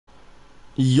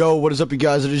Yo, what is up, you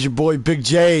guys? It is your boy Big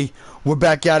J. We're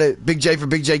back at it. Big J for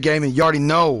Big J Gaming. You already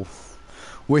know.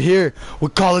 We're here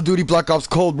with Call of Duty Black Ops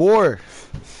Cold War.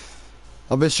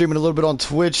 I've been streaming a little bit on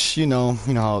Twitch. You know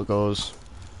how it goes.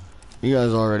 You guys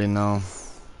already know.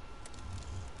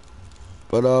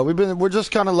 But we're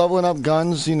just kind of leveling up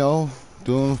guns. You know,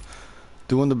 doing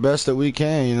the best that we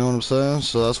can. You know what I'm saying?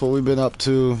 So that's what we've been up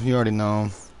to. You already know.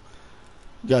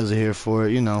 You guys are here for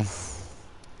it. You know.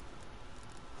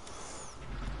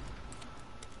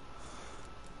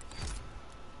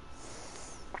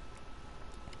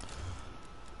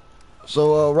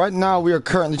 So right now we are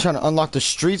currently trying to unlock the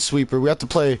Street Sweeper. We have to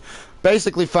play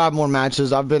basically 5 more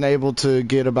matches. I've been able to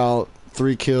get about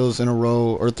 3 kills in a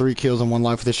row, or 3 kills in one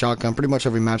life with the shotgun. Pretty much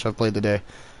every match I've played today.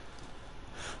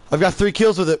 I've got 3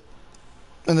 kills with it.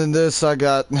 And then this, I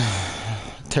got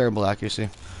terrible accuracy.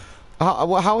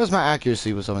 How is my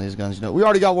accuracy with some of these guns? You know, we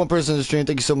already got 1 person in the stream.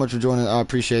 Thank you so much for joining. I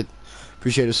appreciate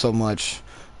it so much.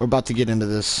 We're about to get into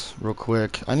this real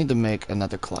quick. I need to make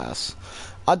another class.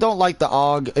 I don't like the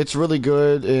AUG. It's really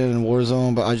good in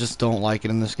Warzone, but I just don't like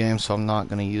it in this game, so I'm not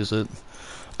gonna use it.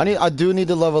 I do need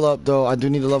to level up though. I do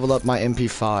need to level up my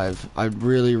MP5. I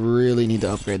really need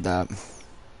to upgrade that.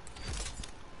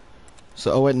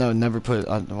 So, oh wait, no, never put.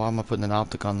 Why am I putting an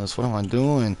optic on this? What am I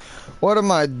doing? What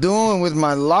am I doing with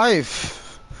my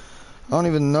life? I don't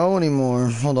even know anymore.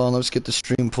 Hold on, let's get the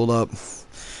stream pulled up.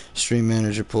 Stream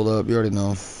manager pulled up. You already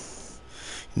know.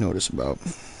 You know what it's about.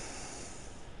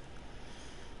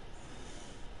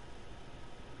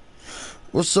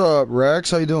 What's up, Rex?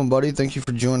 How you doing, buddy? Thank you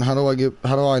for joining. How do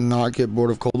I not get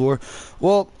bored of Cold War?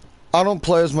 Well, I don't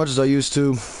play as much as I used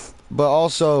to, but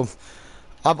also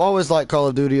I've always liked Call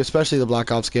of Duty, especially the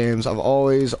Black Ops games. I've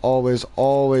always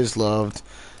loved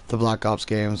the Black Ops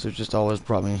games. They've just always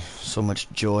brought me so much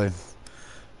joy.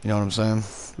 You know what I'm saying?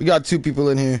 We got 2 people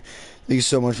in here. Thank you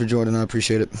so much for joining. I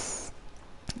appreciate it.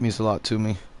 It means a lot to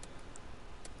me.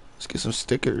 Let's get some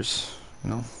stickers,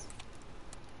 you know.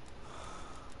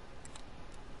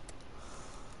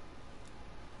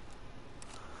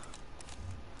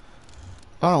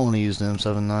 I don't want to use the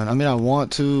M79. I mean, I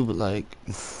want to, but like,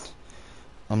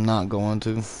 I'm not going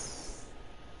to.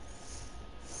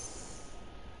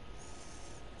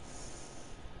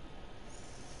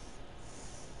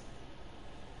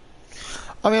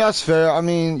 I mean, that's fair. I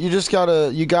mean, you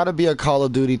gotta be a Call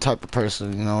of Duty type of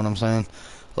person. You know what I'm saying?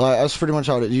 Like, that's pretty much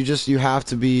how it is. You have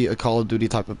to be a Call of Duty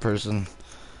type of person.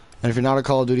 And if you're not a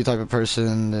Call of Duty type of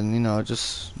person, then, you know, it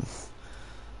just,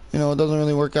 you know, it doesn't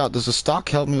really work out. Does the stock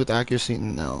help me with accuracy?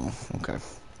 No. Okay.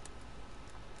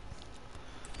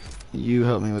 You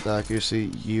help me with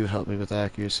accuracy. You help me with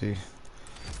accuracy.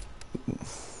 Ooh.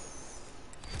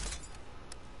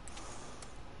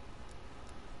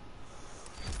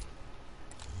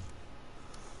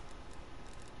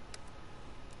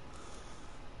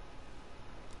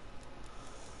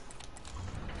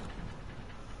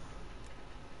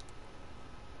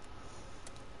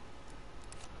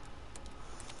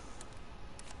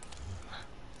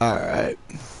 Alright.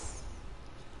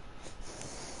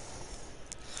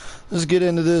 Let's get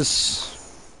into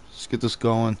this. Let's get this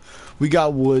going. We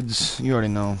got woods. You already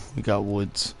know. We got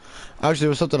woods. Actually, there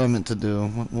was something I meant to do.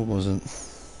 What was it?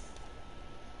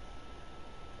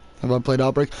 Have I played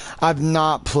Outbreak? I've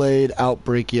not played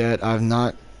Outbreak yet. I've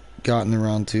not gotten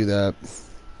around to that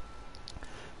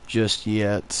just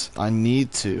yet. I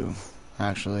need to,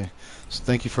 actually. So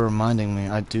thank you for reminding me.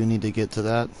 I do need to get to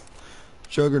that.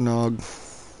 Juggernog.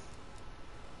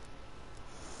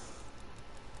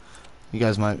 You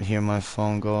guys might hear my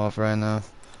phone go off right now.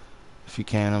 If you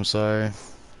can, I'm sorry. I'm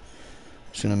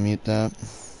just gonna mute that.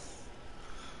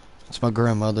 It's my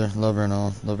grandmother. Love her and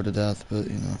all. Love her to death, but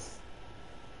you know.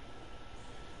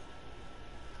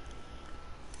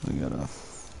 We gotta.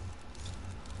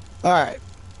 Alright.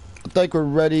 I think we're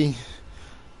ready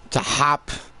to hop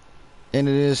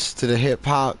into this, to the hip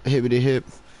hop, hippity hip.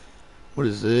 What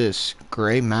is this?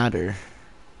 Gray matter.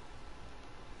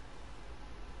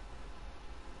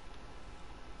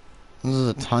 This is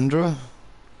a tundra?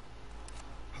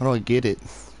 How do I get it?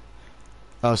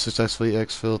 Oh, successfully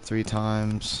exfil 3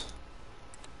 times.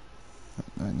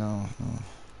 No.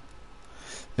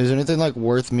 Is there anything like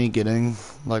worth me getting?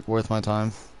 Like worth my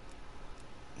time?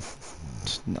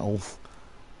 No.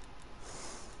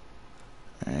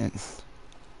 Alright.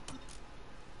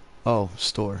 Oh,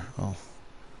 store. Oh.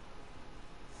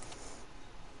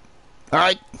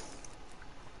 Alright.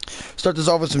 Start this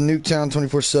off with some Nuketown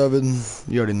 24/7.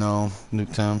 You already know.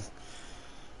 Nuketown.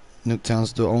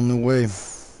 Nuketown's the only way. I'm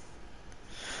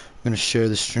gonna share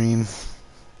the stream.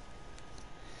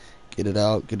 Get it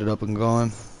out. Get it up and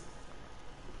going.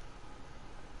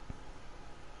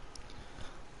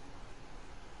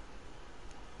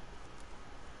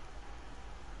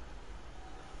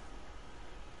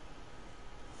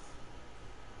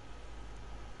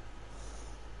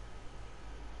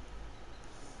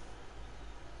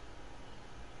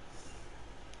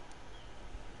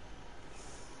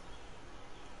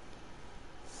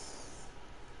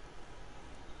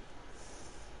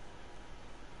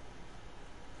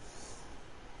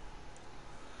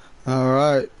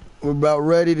 about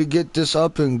ready to get this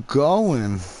up and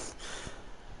going.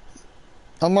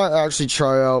 I might actually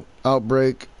try out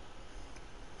Outbreak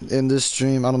in this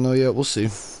stream. I don't know yet. We'll see.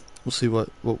 We'll see what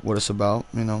it's about.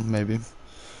 You know, maybe.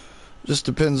 Just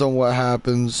depends on what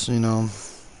happens. You know,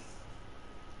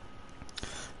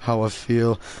 how I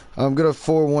feel. I'm gonna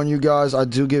forewarn you guys. I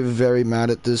do get very mad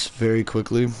at this very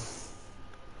quickly.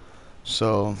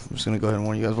 So I'm just gonna go ahead and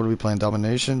warn you guys. What are we playing?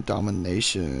 Domination.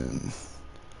 Domination.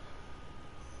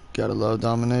 Gotta love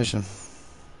domination.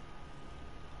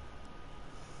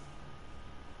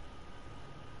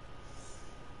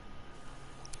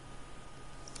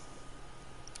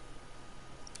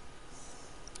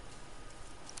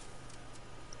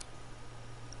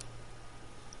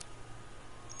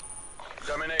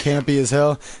 Campy as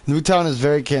hell. Nuketown is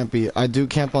very campy. I do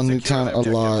camp on Nuketown a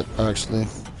lot, actually.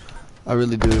 I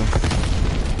really do.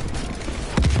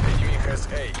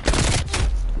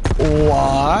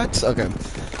 What? Okay.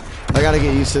 I gotta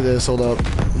get used to this. Hold up.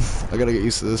 I gotta get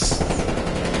used to this.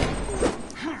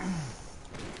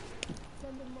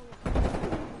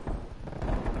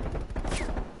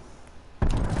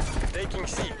 Taking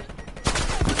C.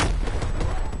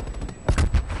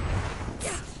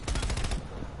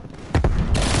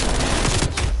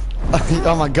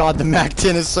 Oh my god, the Mac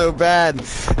 10 is so bad.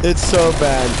 It's so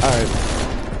bad. Alright.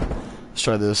 Let's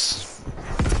try this.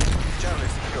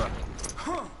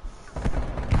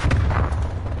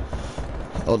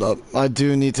 Hold up. I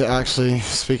do need to actually,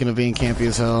 speaking of being campy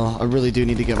as hell, I really do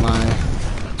need to get my...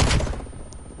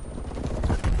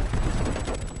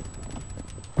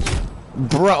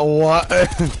 Bro, what?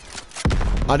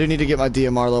 I do need to get my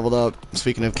DMR leveled up,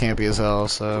 speaking of campy as hell,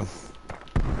 so...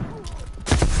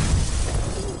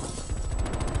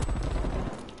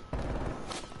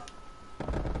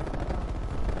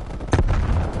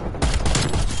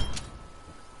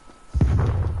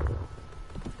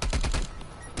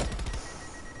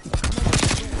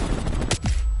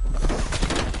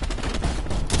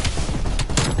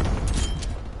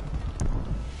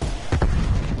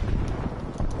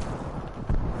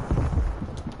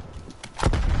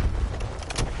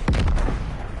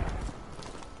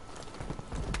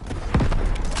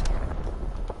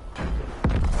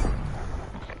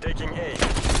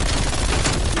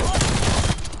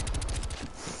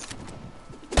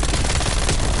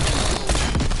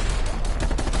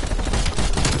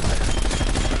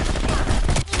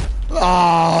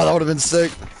 Oh, that would have been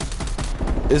sick.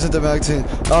 Isn't the Mac 10?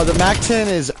 The Mac 10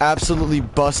 is absolutely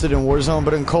busted in Warzone,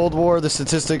 but in Cold War, the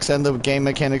statistics and the game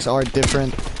mechanics are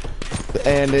different.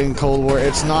 And in Cold War,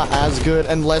 it's not as good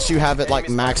unless you have it like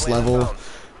max level,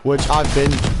 which I've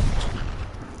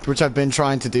been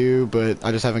trying to do, but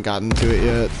I just haven't gotten to it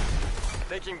yet.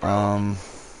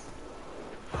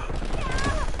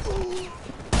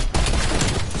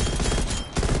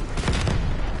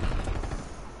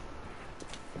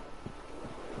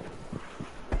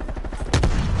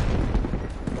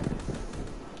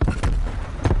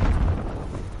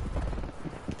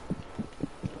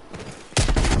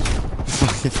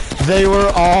 They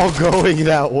were all going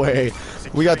that way.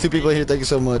 We got 2 people here. Thank you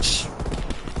so much.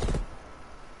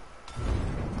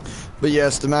 But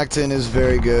yes, the Mac 10 is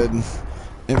very good.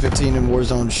 M15 in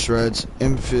Warzone shreds.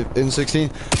 M16.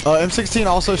 M16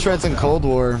 also shreds in Cold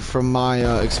War, from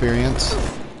my experience.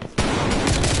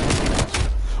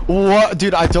 What,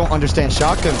 dude? I don't understand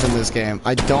shotguns in this game.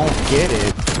 I don't get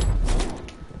it.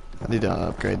 I need to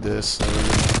upgrade this.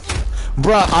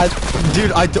 Bruh,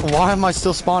 why am I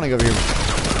still spawning over here?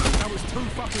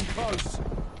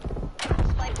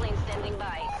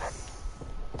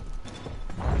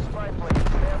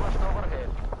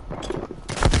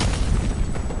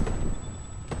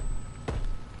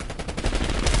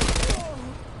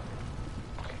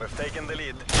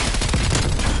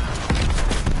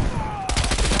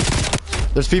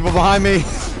 There's people behind me.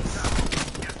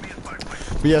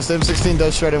 But yes, the M16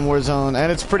 does shred in Warzone,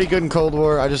 and it's pretty good in Cold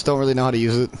War. I just don't really know how to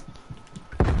use it.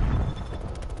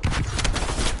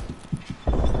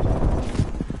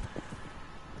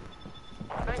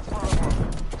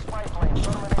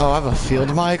 Oh, I have a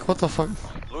field mic? What the fuck?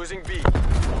 Losing B.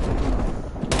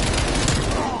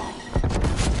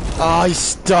 Oh, he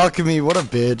stuck me. What a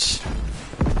bitch.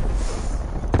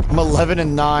 I'm 11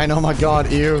 and 9. Oh my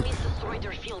god, ew.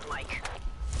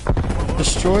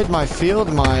 Destroyed my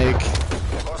field mic.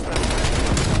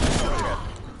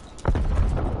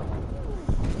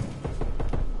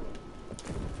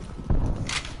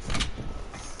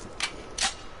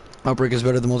 Outbreak is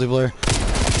better than multiplayer.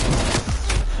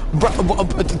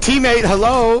 Teammate,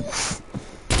 hello.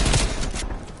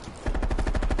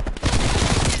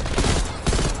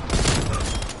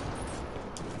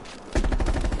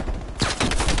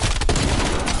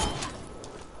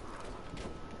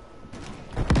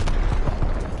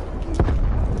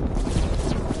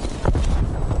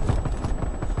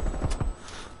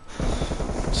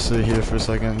 sit here for a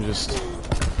second and just...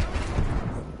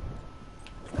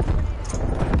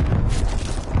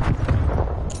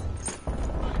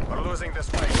 We're losing this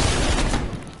fight.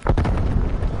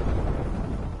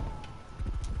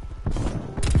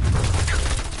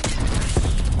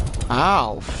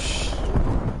 Ow.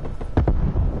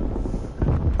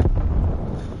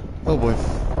 Oh boy.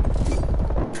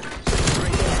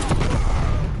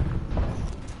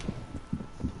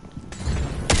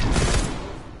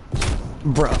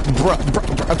 Bruh.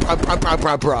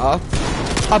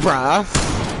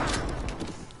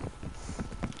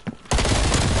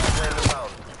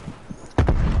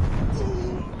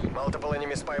 Multiple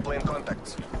enemy spy plane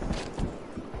contacts.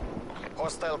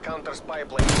 Hostile counter spy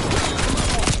plane.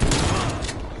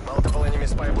 Multiple enemy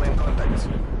spy plane contacts.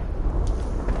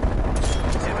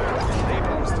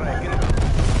 Napalm strike inbound.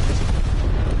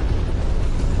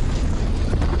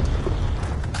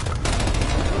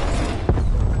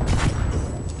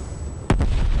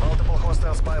 Multiple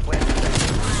hostile spy plane contacts.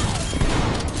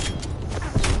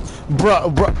 Bruh,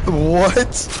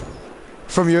 what?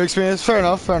 From your experience? Fair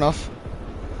enough, fair enough.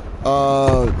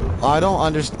 I don't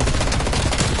understand.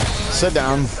 Sit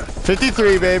down.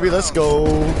 53, baby, let's go.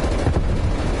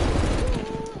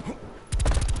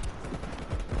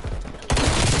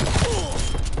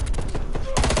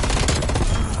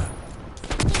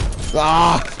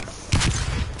 Ah!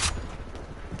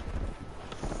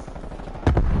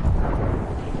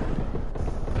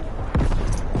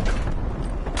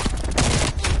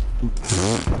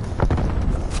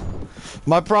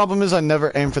 My problem is I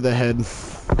never aim for the head.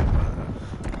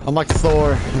 I'm like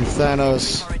Thor and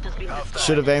Thanos.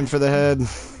 Should have aimed for the head,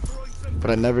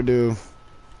 but I never do.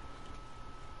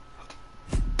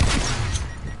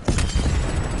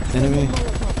 Enemy.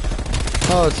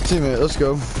 Oh, it's a teammate. Let's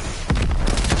go.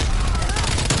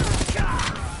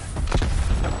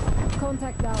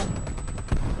 Contact down.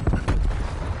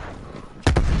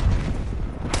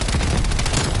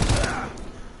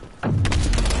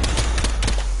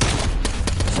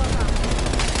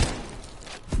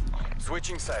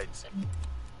 Switching sides.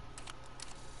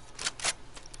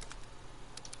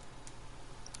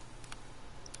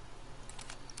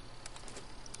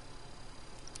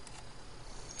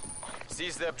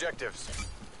 Seize the objectives.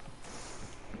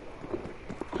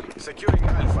 Securing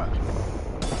Alpha.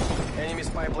 Enemy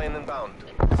spy plane inbound.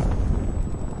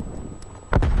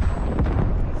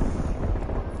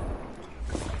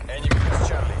 Enemy has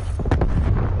Charlie.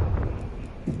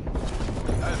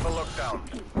 Alpha locked down.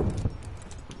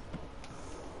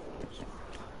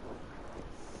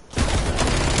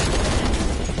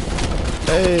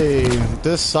 Hey,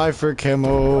 this Cypher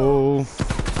camo.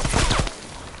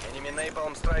 Enemy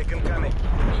napalm strike incoming.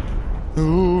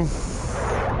 Ooh.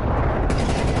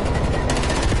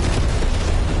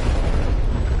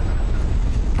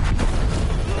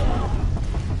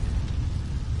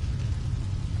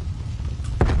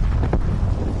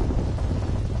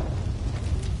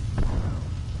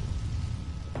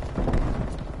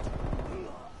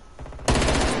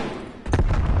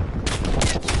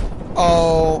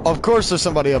 Oh, of course there's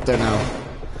somebody up there now.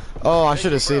 Oh, I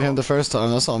should have seen him the first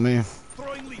time. That's on me.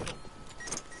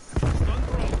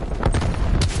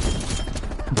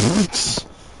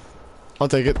 I'll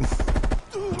take it.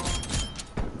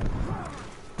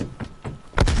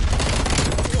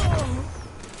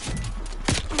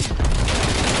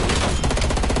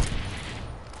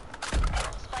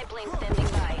 Spy plane standing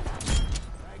by.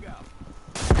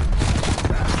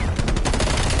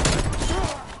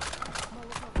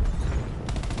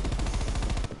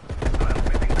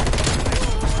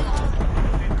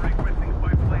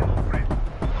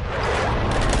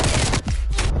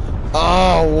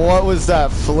 Oh, what was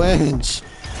that flinch?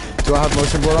 Do I have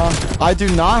motion blur on? I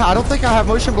do not. I don't think I have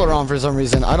motion blur on for some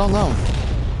reason. I don't know.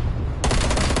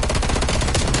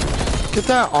 Get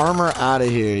that armor out of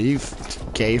here, you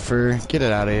gafer. Get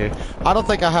it out of here. I don't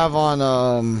think I have on,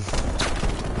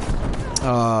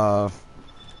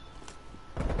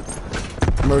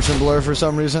 motion blur for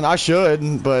some reason. I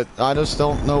should, but I just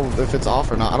don't know if it's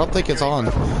off or not. I don't think it's on.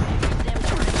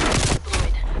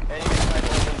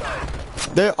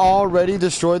 They already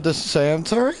destroyed the SAM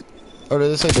turret? Or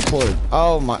did they say deployed?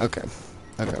 Oh my, okay.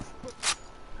 Okay.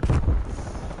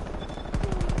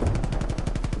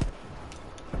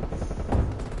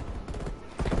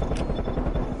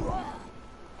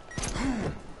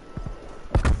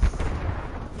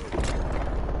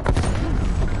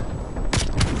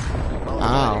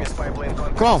 Ow.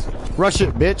 Come on, rush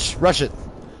it, bitch. Rush it.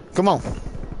 Come on.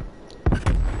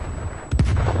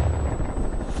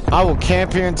 I will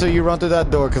camp here until you run through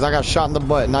that door, because I got shot in the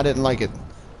butt and I didn't like it.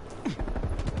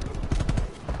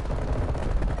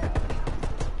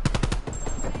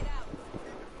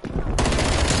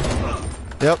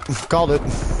 Yep, called it.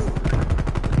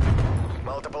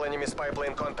 Multiple enemy spy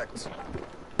plane contacts. Spy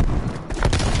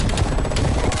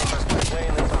plane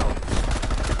inbound.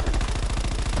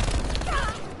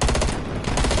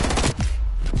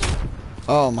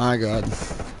 Oh my god.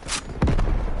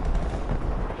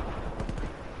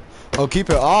 Oh, keep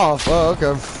it off. Oh,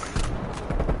 okay.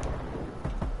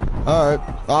 Alright.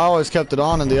 I always kept it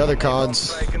on in the other Napalm CODs.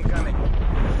 strike incoming.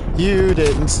 You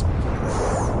didn't.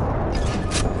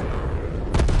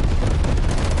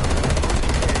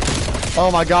 Oh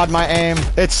my god, my aim.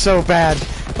 It's so bad.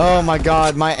 Oh my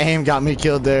god, my aim got me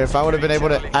killed there. If I would have been able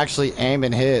to actually aim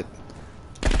and hit.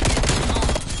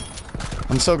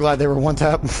 I'm so glad they were one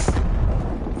tap.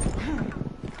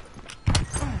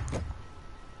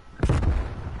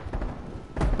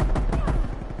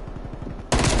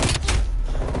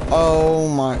 Oh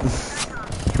my.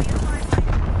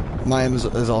 My aim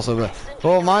is also bad.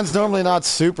 Well, mine's normally not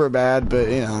super bad, but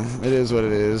you know, it is what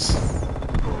it is.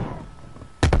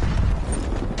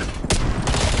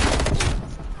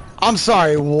 I'm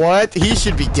sorry, what? He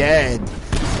should be dead.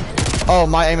 Oh,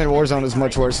 my aim in Warzone is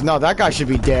much worse. No, that guy should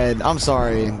be dead. I'm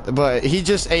sorry. But he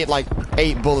just ate like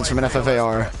 8 bullets from an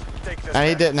FFAR. And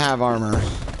he didn't have armor.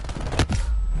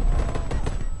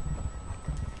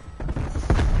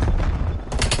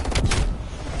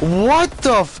 What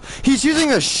the f- He's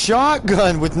using a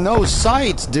shotgun with no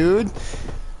sights, dude.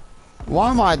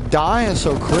 Why am I dying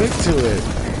so quick to it?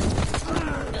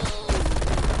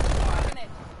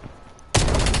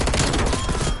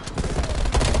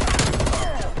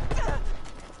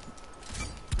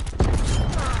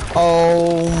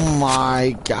 Oh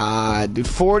my god, dude.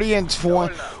 40 and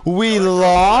 20. We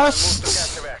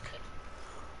lost?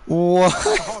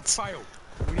 What?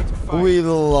 We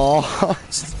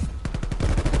lost?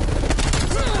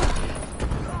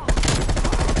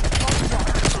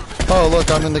 Oh,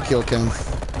 look, I'm in the kill cam.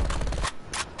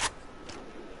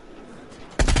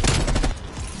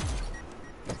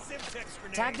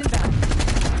 Tagged him back.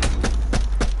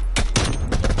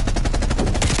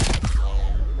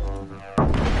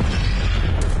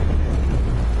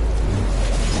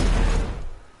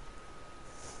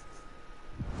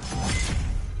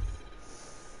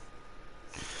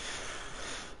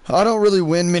 I don't really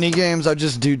win mini games. I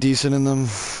just do decent in them,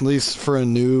 at least for a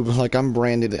noob. Like, I'm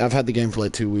branded. I've had the game for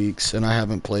like 2 weeks, and I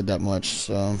haven't played that much,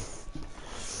 so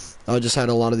I just had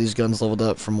a lot of these guns leveled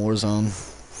up from Warzone.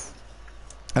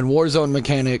 And Warzone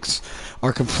mechanics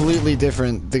are completely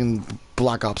different than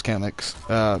Black Ops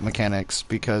mechanics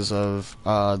because of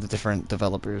the different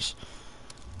developers.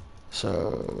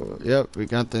 So, yep, we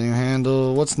got the new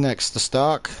handle. What's next? The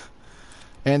stock,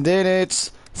 and then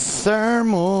it's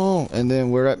thermal, and then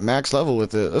we're at max level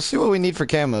with it. Let's see what we need for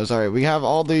camos. All right, we have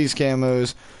all these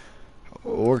camos.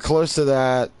 We're close to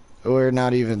that. We're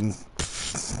not even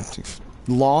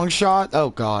long shot.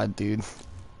 Oh god, dude.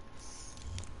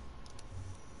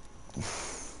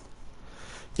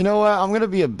 You know what? I'm gonna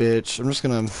be a bitch. I'm just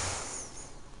gonna.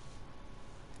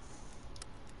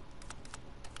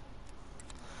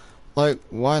 Like,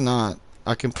 why not?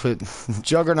 I can put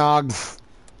Juggernog.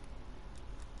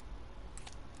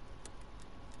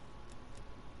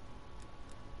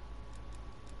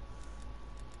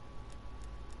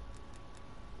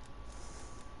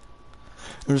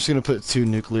 I'm just gonna put 2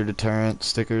 nuclear deterrent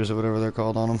stickers or whatever they're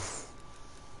called on them.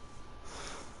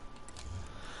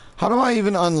 How do I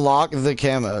even unlock the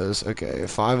camos? Okay,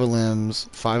 5 limbs,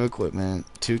 5 equipment,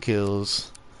 2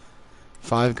 kills,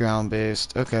 5 ground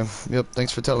based. Okay, yep,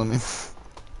 thanks for telling me.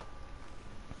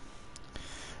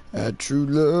 True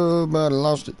love, but I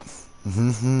lost it.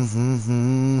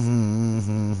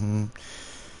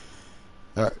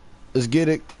 Alright, let's get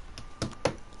it.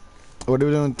 What are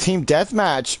we doing? Team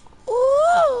deathmatch.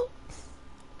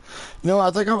 No,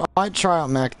 I think I might try out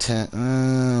Mac 10.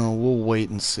 We'll wait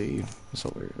and see.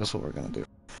 That's what we're gonna do.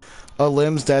 A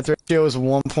limbs death ratio is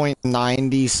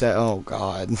 1.97. Oh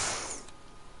god.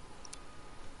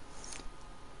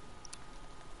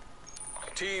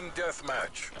 Team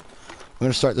deathmatch. I'm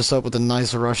gonna start this up with a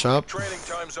nice rush up. Training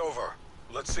time's over.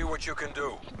 Let's see what you can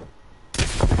do.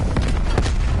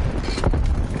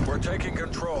 We're taking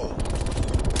control.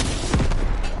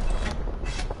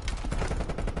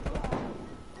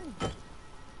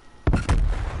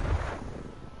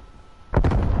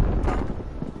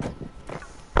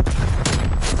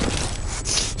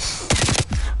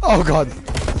 Oh god.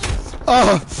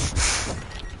 Oh.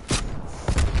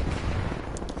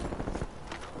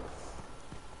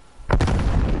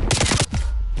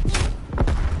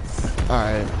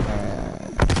 Alright.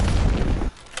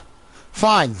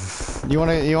 Fine. You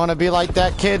wanna be like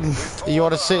that, kid? You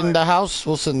wanna sit in the house?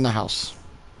 We'll sit in the house.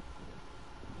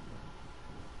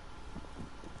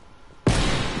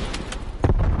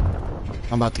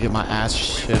 I'm about to get my ass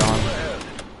shit on.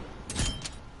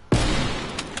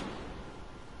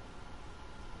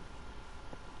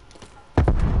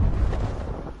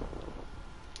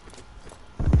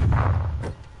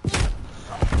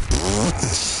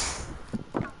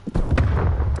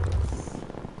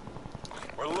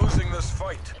 We're losing this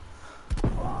fight.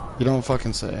 You don't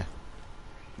fucking say.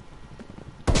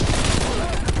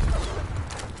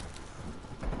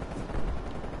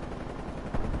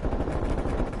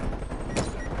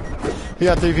 We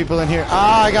got 3 people in here.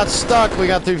 Ah, I got stuck. We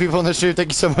got 3 people in the stream. Thank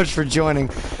you so much for joining.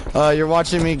 You're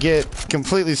watching me get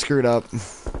completely screwed up.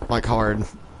 Like hard.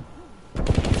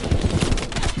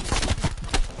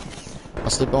 I'll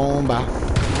slip on by.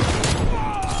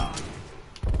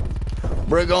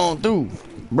 Break on through.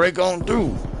 Break on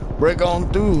through. Break on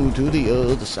through to the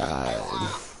other side.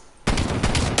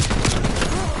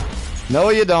 No,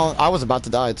 you don't. I was about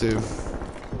to die, too.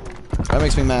 That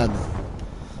makes me mad.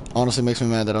 Honestly makes me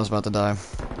mad that I was about to die.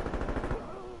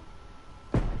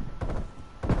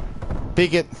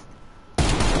 Peek it.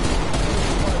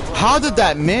 How did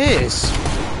that miss?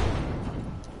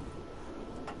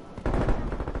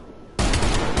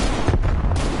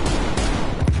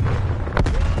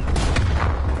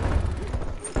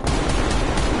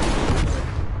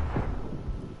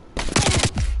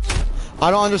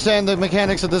 I don't understand the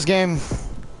mechanics of this game.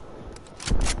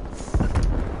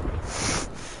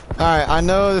 Alright, I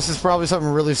know this is probably something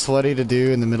really sweaty to do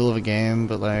in the middle of a game,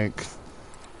 but like...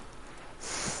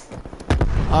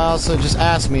 I also, just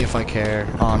ask me if I care,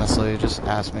 honestly, just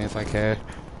ask me if I care.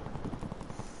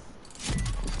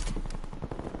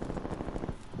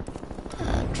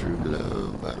 True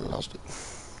love, but I lost it.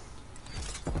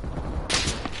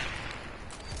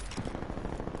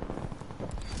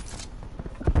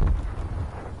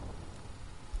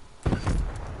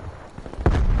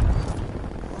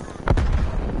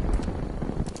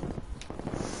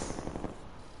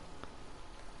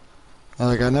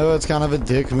 Like, I know it's kind of a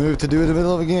dick move to do in the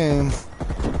middle of a game.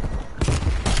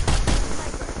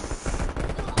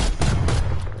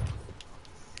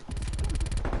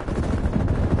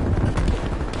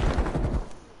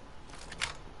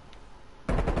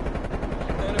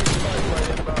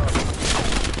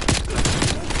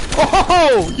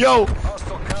 Oh, yo!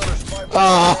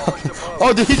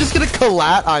 Oh, did he just get a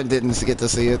collat? I didn't get to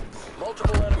see it.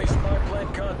 Multiple enemy spy plane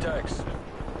contacts.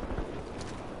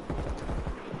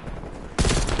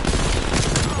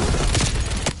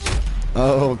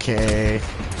 Okay.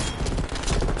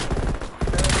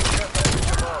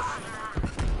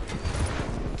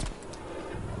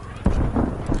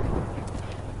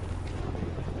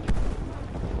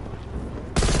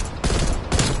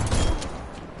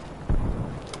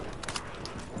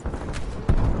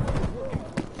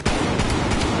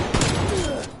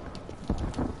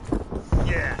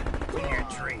 Yeah, in your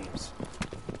dreams.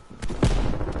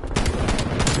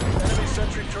 Enemy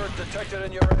sentry turret detected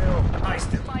in your AO. I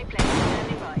still. Spy plane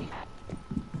standing by.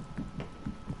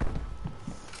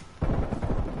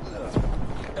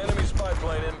 Enemy spy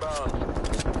plane inbound.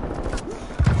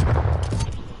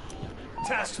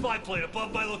 Task spy plane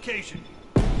above my location.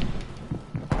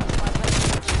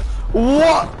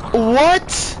 What?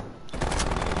 What?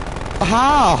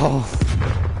 How?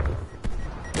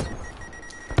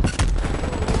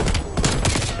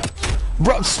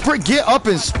 Bro, sprint, get up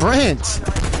and sprint.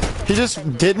 He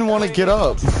just didn't want to get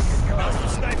up.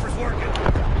 Sniper's working.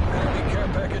 Enemy care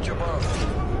package above.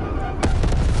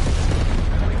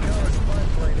 Enemy counter spy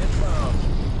plane inbound.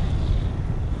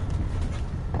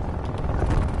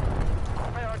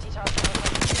 Priority task.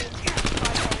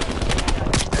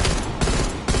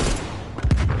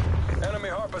 Enemy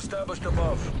harp established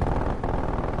above.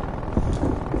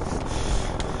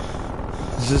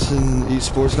 Is this an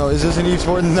esports? No, is this an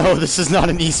esports? No, this is not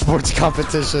an esports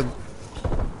competition.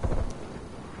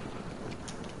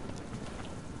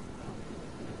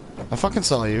 I fucking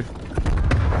saw you.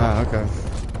 Ah, okay.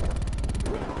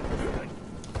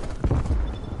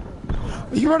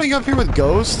 Are you running up here with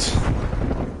Ghost?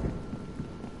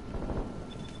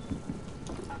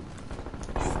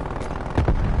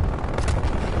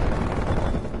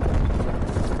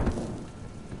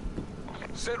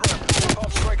 Sit rep.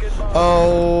 Pump strike inbound.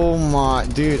 Oh my,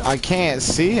 dude, I can't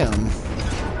see him.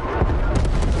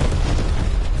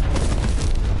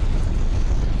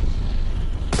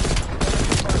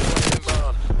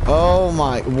 Oh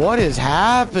my, what is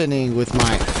happening with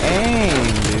my aim,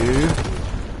 dude?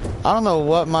 I don't know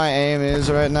what my aim is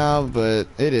right now, but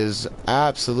it is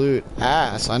absolute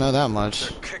ass. I know that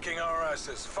much. Kicking our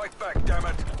asses. Fight back, damn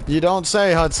it. You don't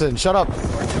say, Hudson. Shut up.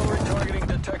 Artillery targeting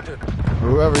detected.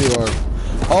 Whoever you are.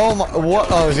 Oh my, what?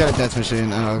 Oh, he's got a death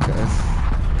machine. Oh, okay.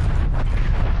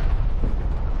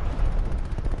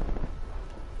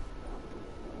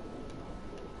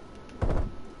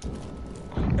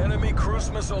 Enemy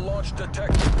cruise missile launch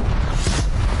detected.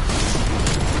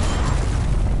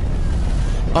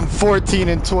 I'm 14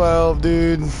 and 12,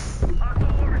 dude.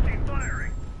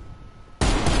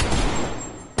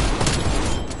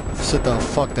 Sit the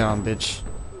fuck down, bitch.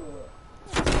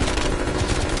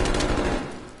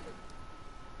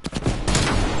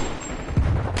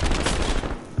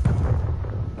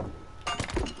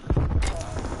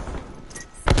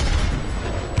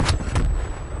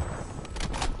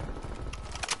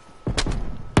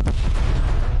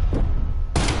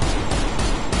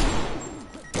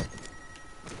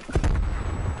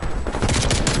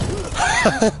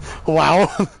 Wow.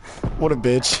 What a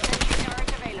bitch.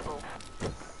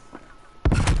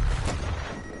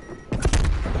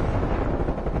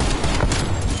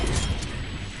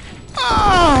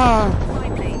 Ah! Spy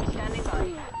plane standing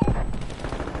by.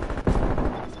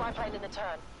 Spy plane in the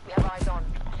turn. We have eyes on.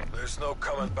 There's no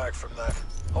coming back from that.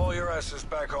 Haul your asses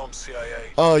back home,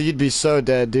 CIA. Oh, you'd be so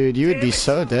dead, dude. You would be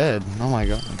so dead. Oh my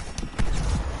god.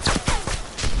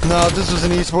 No, if this was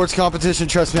an esports competition,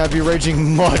 trust me, I'd be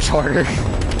raging much harder.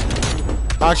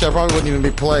 Actually, I probably wouldn't even be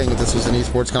playing if this was an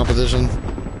esports competition.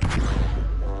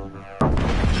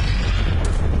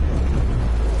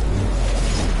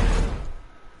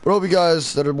 But I hope you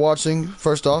guys that are watching,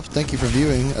 first off, thank you for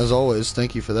viewing, as always.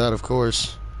 Thank you for that, of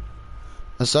course.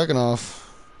 And second off,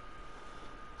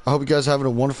 I hope you guys are having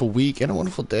a wonderful week and a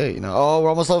wonderful day. You know, oh, we're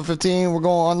almost level 15. We're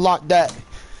going to unlock that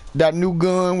new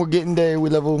gun. We're getting there.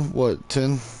 We level, what,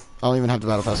 10? I don't even have the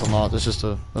battle pass unlocked. It's just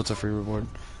that's a free reward.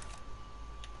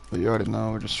 But you already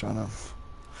know, we're just trying to...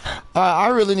 I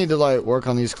really need to, like, work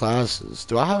on these classes.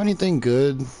 Do I have anything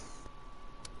good?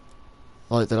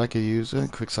 Like, that I could use?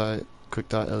 Quick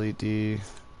dot LED.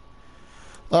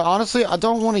 Honestly, I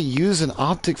don't want to use an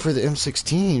optic for the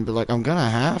M16, but, like, I'm gonna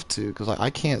have to, because, like,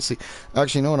 I can't see...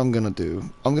 Actually, you know what I'm gonna do?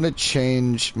 I'm gonna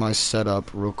change my setup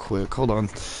real quick. Hold on.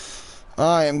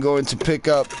 I am going to pick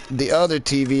up the other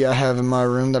TV I have in my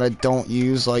room that I don't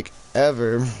use, like,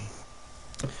 ever.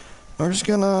 We're just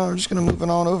gonna move it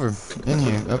on over in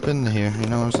here, up in here. You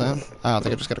know what I'm saying? I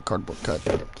think I just got a cardboard cut.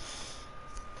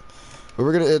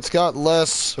 But it's got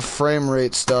less frame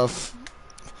rate stuff.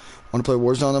 Want to play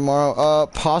Warzone tomorrow?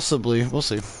 Possibly. We'll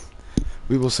see.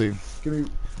 We will see. Give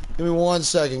me 1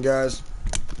 second, guys.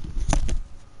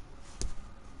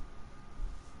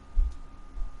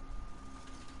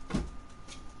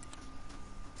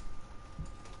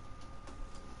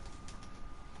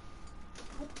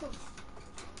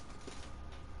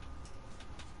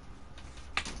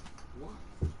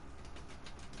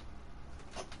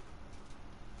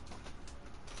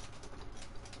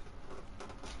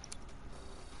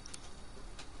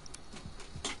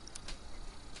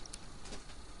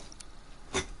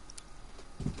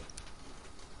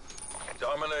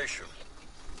 Domination.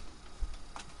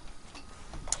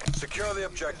 Secure the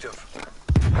objective.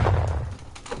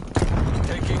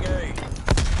 Taking A.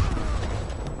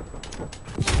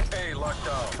 A locked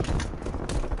down.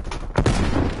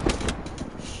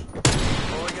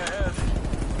 Moving ahead.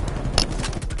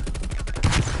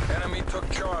 Enemy took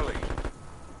Charlie.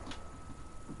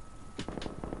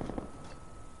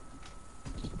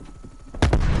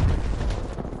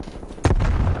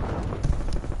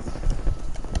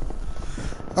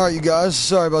 Alright, you guys,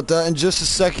 sorry about that. In just a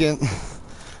second,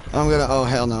 I'm gonna... Oh,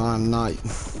 hell no, I'm not.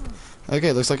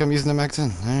 Okay, looks like I'm using the Mac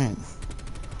 10.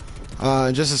 Alright.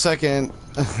 In just a second,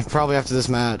 probably after this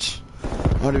match,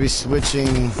 I'm gonna be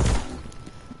switching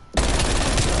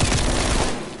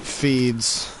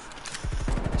feeds.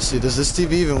 Let's see, does this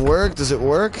TV even work? Does it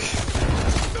work?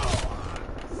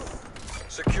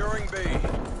 Securing B.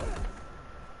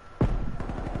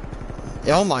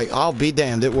 Oh my... I'll be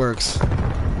damned, it works.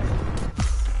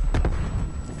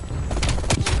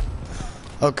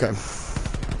 Okay.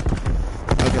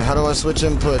 Okay, how do I switch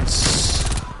inputs?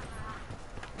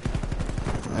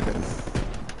 Okay.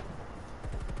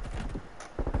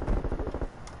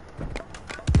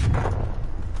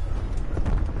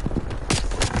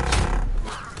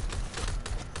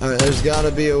 Alright, there's gotta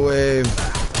be a way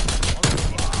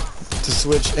to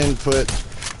switch input.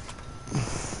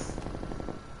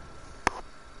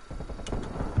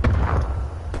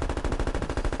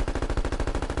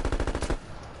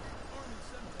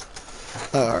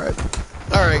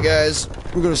 Alright guys,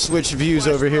 we're gonna switch views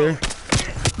over here.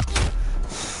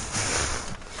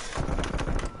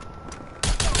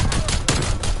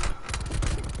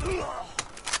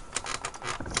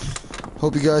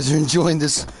 Hope you guys are enjoying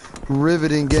this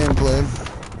riveting gameplay.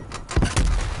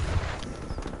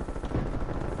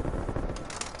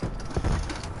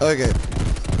 Okay.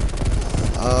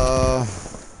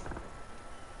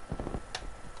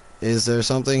 Is there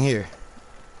something here?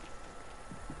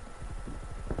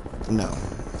 No.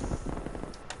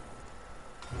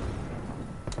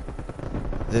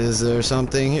 Is there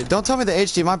something here? Don't tell me the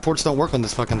HDMI ports don't work on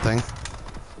this fucking thing.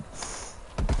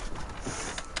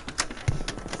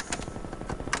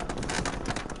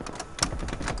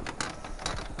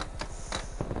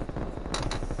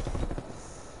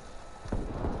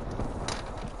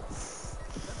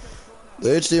 The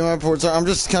HDMI ports are, I'm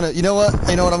just kind of, you know what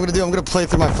I'm gonna do? I'm gonna play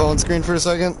through my phone screen for a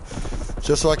second.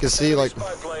 Just so I can see, like,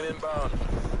 Spy plane inbound.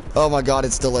 oh my god,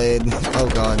 it's delayed. Oh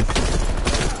god.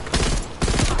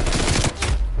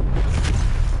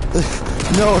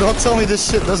 No, don't tell me this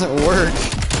shit doesn't work.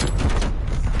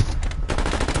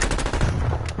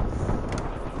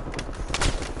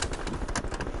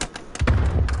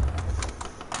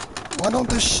 Why don't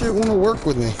this shit want to work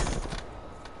with me?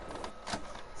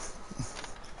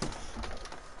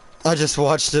 I just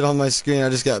watched it on my screen. I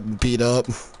just got beat up.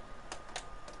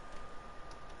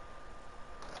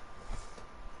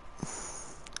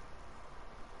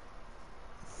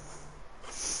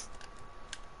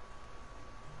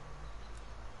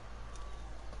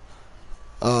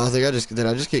 I think did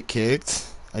I just get kicked?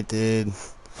 I did.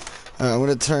 Alright, I'm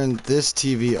gonna turn this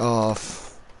TV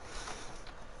off.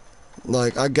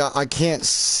 Like, I can't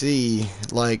see,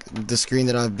 like, the screen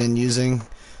that I've been using.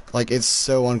 Like, it's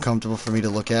so uncomfortable for me to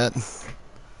look at.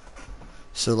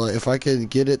 So, like, if I could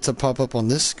get it to pop up on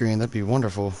this screen, that'd be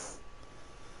wonderful.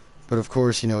 But of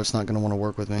course, you know, it's not gonna want to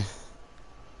work with me.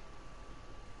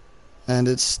 And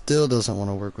it still doesn't want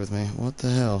to work with me. What the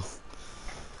hell?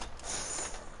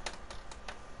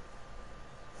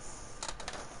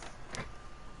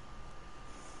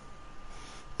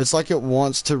 It's like it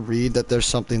wants to read that there's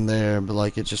something there, but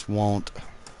like it just won't.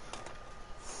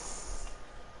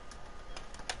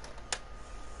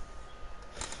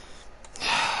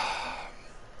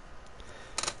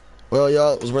 Well,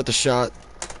 y'all, it was worth a shot.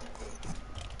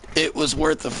 It was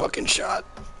worth a fucking shot.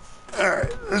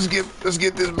 Alright, let's get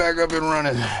this back up and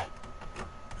running.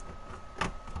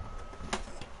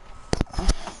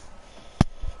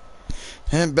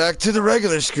 And back to the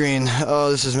regular screen. Oh,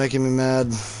 this is making me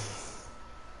mad.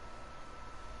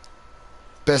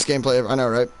 Best gameplay ever. I know,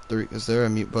 right? Is there a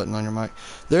mute button on your mic?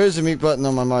 There is a mute button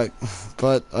on my mic,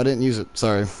 but I didn't use it.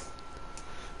 Sorry.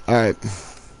 Alright.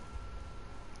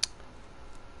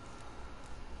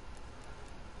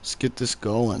 Let's get this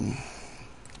going.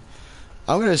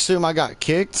 I'm going to assume I got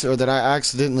kicked or that I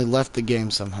accidentally left the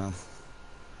game somehow.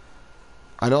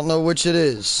 I don't know which it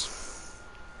is.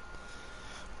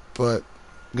 But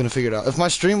I'm going to figure it out. If my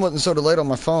stream wasn't so delayed on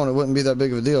my phone, it wouldn't be that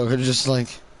big of a deal. I could have just,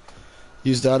 like,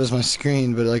 used that as my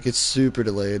screen, but, like, it's super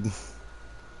delayed.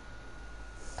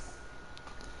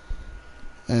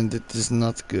 And it is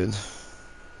not good.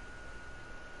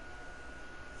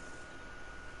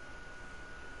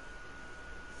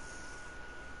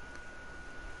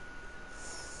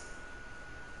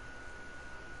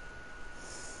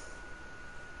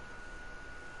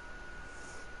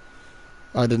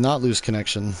 I did not lose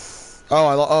connection.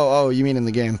 Oh, oh, you mean in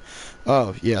the game?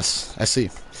 Oh, yes, I see.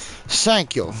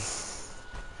 Thank you. All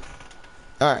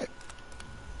right.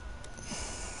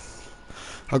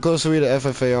 How close are we to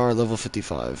FFAR level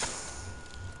 55?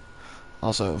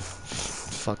 Also,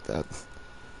 fuck that.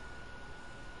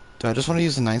 Do I just want to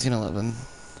use the 1911?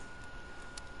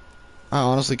 I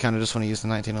honestly kind of just want to use the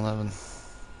 1911.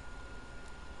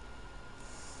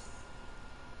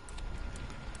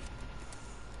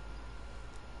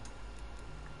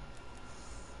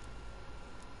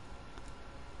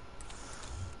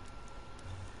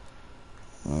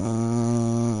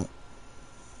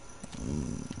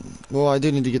 Well, I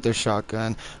do need to get their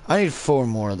shotgun. I need 4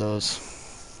 more of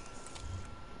those.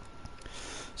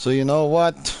 So you know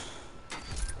what?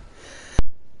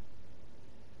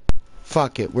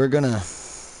 Fuck it. We're gonna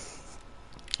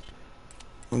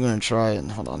try it.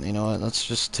 Hold on. You know what? Let's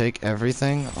just take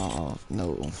everything. Oh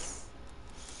no.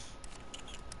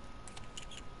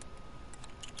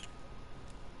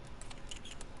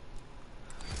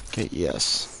 Okay.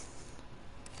 Yes.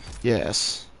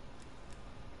 Yes.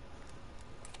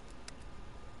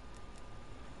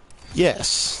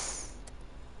 Yes.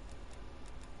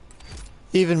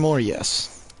 Even more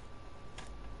yes.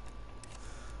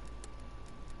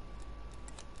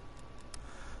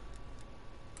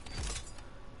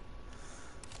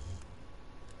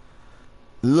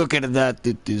 Look at that.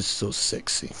 It is so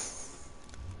sexy.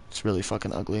 It's really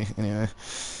fucking ugly. Anyway.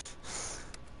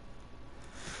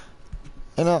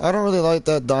 And I don't really like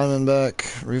that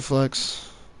Diamondback reflex.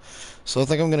 So I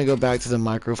think I'm going to go back to the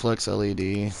Microflex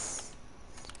LED.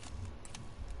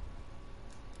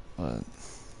 But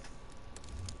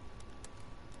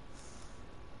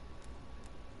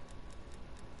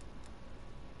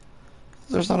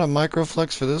There's not a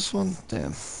microflex for this one?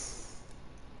 Damn.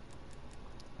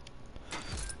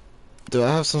 Do I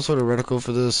have some sort of reticle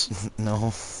for this?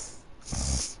 No.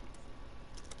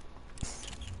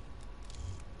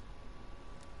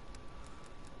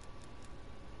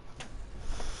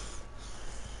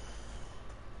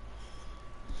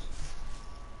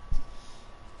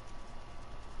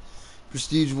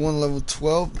 Prestige 1 level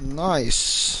 12.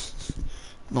 Nice.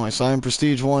 Nice. I am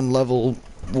Prestige 1 level,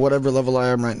 whatever level I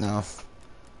am right now.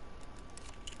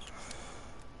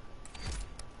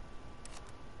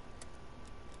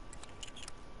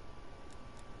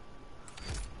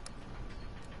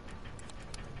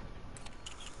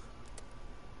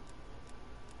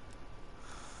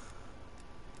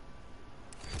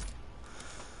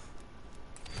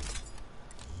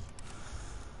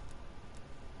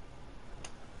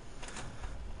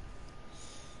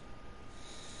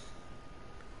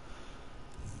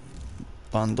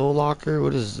 Bundle locker?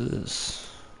 What is this?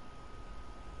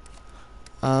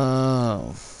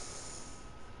 Oh.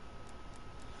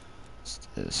 What's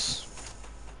this?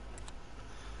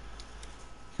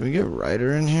 Can we get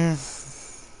Ryder in here?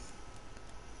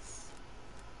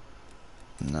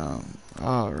 No.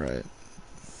 Alright.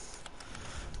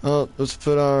 Well, let's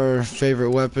put our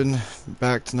favorite weapon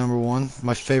back to number 1.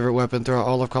 My favorite weapon throughout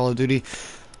all of Call of Duty.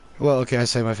 Well, okay, I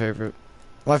say my favorite.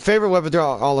 My favorite weapon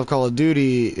throughout all of Call of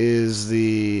Duty is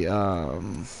the,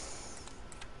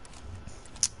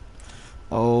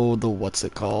 oh, the, what's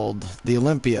it called? The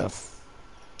Olympia.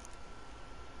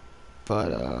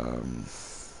 But,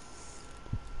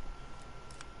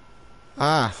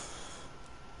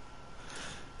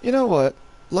 you know what?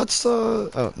 Let's,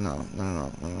 oh, no.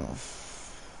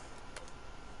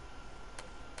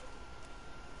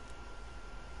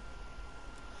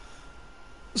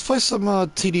 Let's play some,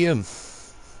 TDM.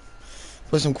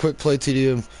 Play some quick play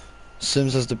TDM.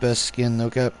 Sims has the best skin, no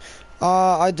cap.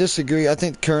 I disagree. I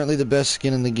think currently the best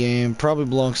skin in the game probably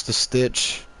belongs to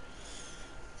Stitch.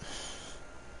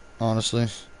 Honestly.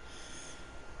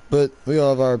 But we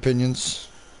all have our opinions.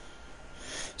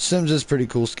 Sims is pretty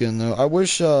cool skin though. I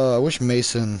wish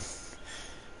Mason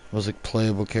was a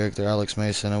playable character. Alex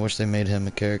Mason. I wish they made him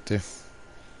a character.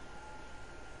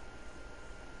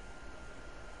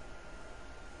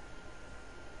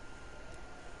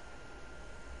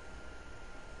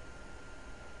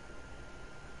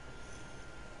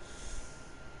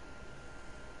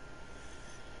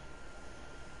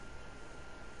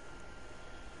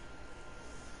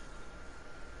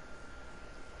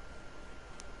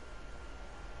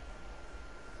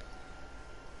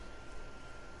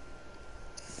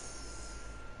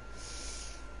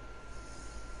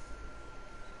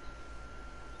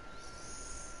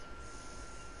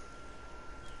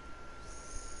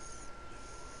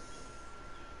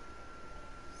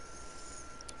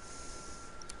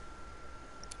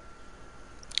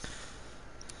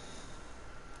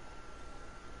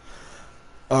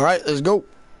 Alright, let's go.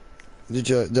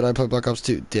 Did I play Black Ops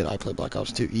 2? Did I play Black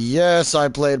Ops 2? Yes, I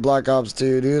played Black Ops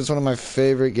 2, dude. It's one of my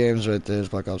favorite games right there, is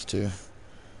Black Ops 2.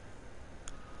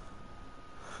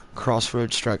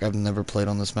 Crossroads Strike, I've never played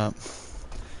on this map.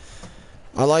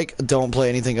 I don't play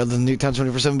anything other than Nuketown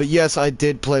 24/7, but yes, I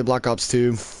did play Black Ops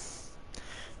 2.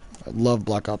 I love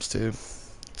Black Ops 2.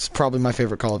 It's probably my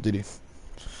favorite Call of Duty.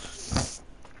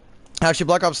 Actually,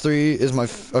 Black Ops 3 is my...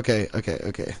 Okay.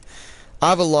 I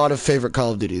have a lot of favorite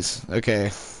Call of Duties, okay?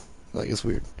 Like, it's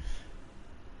weird.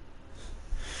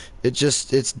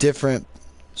 It's different.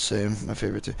 Same, my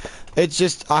favorite too. It's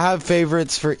just, I have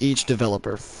favorites for each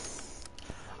developer.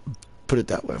 Put it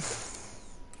that way.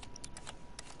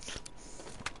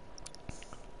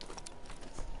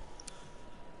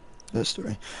 Best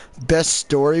story. Best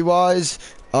story-wise,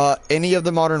 any of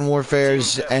the Modern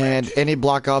Warfares and any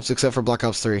Black Ops except for Black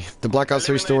Ops 3. The Black Ops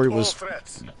 3 story was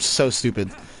so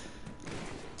stupid.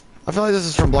 I feel like this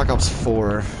is from Black Ops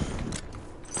 4.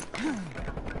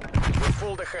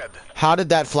 How did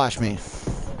that flash me?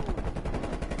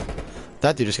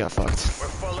 That dude just got fucked. We're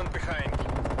falling behind.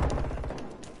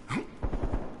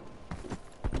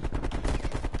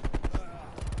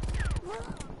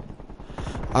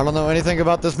 I don't know anything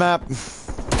about this map. We're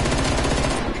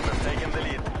taking the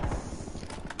lead.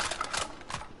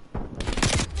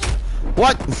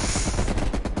 What?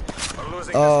 We're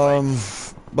losing this fight.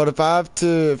 But if I had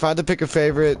to pick a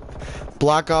favorite,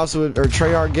 Black Ops or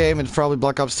Treyarch game, it's probably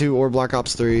Black Ops 2 or Black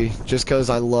Ops 3, just because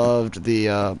I loved the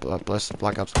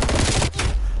Black Ops.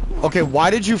 Okay, why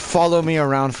did you follow me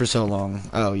around for so long?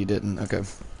 Oh, you didn't. Okay.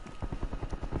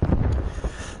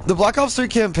 The Black Ops 3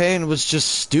 campaign was just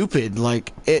stupid.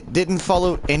 Like, it didn't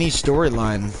follow any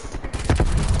storyline.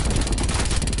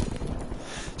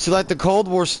 See, like the Cold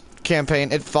War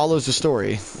campaign, it follows the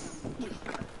story.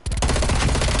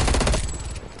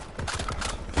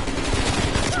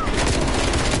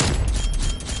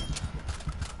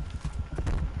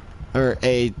 Or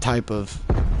a type of...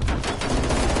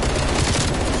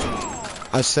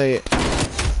 I say...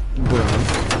 Bro.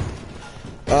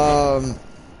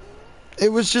 It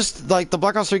was just like the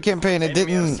Black Ops 3 campaign, it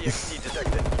didn't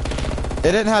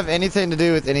have anything to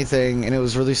do with anything, and it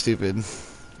was really stupid.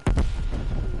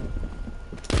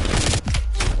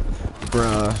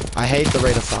 Bruh, I hate the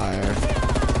rate of fire.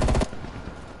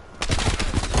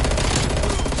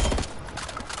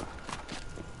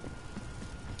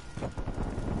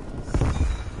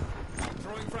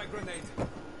 Throwing frag grenade.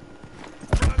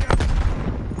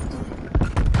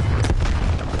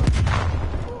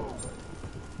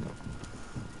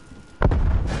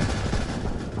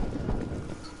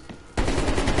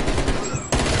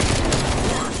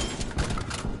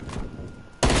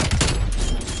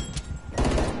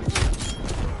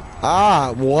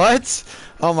 Ah, what?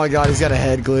 Oh my god, he's got a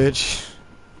head glitch.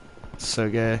 So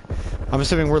gay. I'm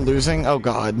assuming we're losing? Oh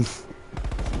god.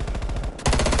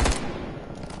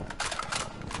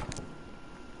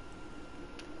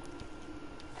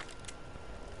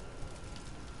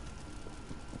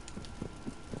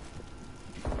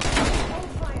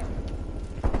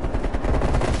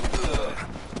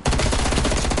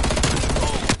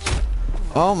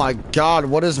 Oh my god,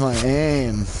 what is my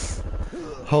aim?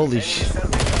 Holy shit.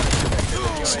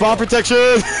 Spawn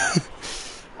protection!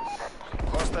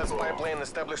 Hostile spy plane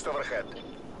established overhead.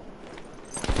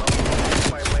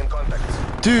 Spy plane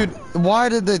contacts. Dude, why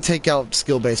did they take out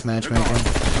skill-based matchmaking?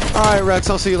 Alright, Rex,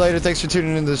 I'll see you later. Thanks for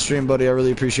tuning into the stream, buddy. I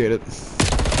really appreciate it.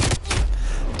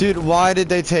 Dude, why did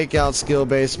they take out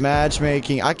skill-based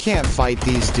matchmaking? I can't fight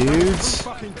these dudes.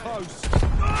 Fucking close.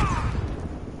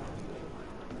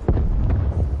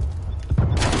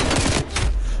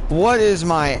 What is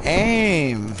my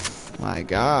aim? My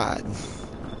god.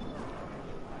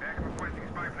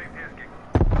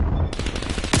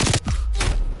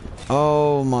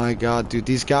 Oh my god, dude,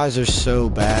 these guys are so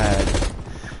bad.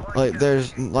 Like,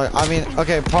 there's, like, I mean,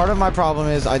 okay, part of my problem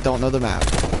is I don't know the map.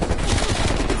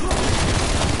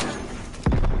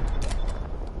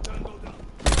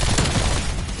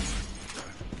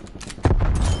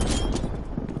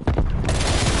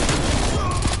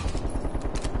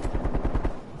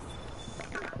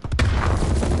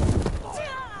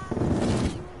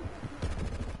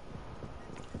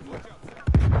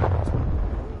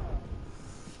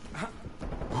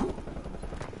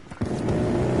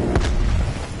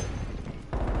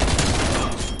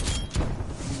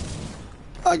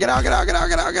 Oh, get out, get out, get out,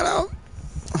 get out, get out.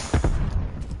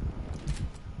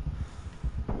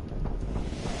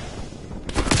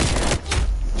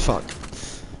 Fuck.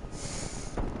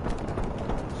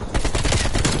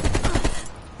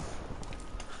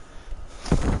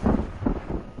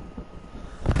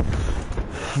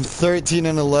 I'm 13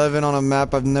 and 11 on a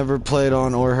map I've never played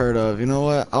on or heard of. You know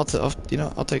what? I'll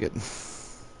take it.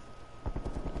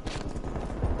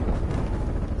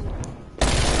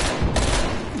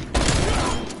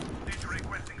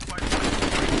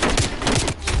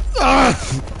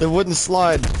 It wouldn't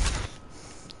slide.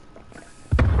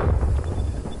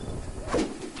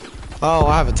 Oh,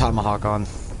 I have a tomahawk on.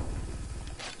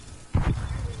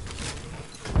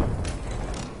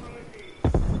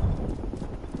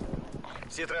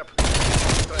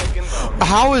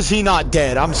 How is he not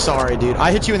dead? I'm sorry, dude.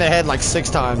 I hit you in the head like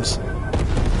 6 times.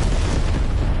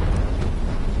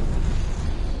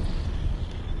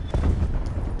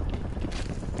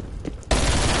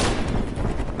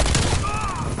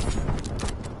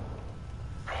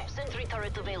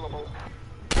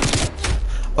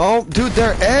 Oh, dude,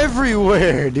 they're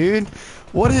everywhere, dude.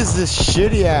 What is this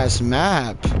shitty ass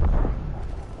map?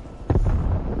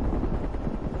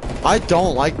 I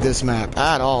don't like this map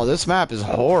at all. This map is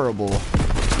horrible.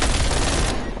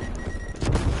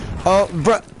 Oh,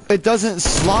 bruh, it doesn't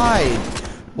slide.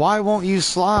 Why won't you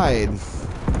slide?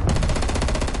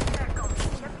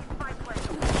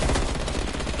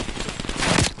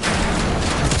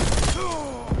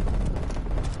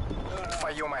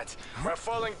 We're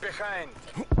falling behind.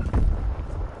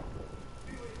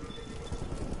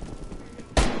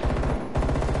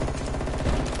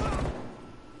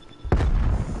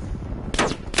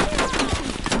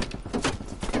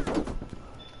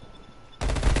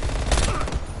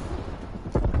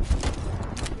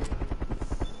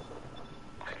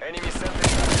 Enemy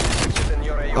sentry in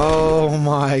your AO. Oh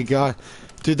my god.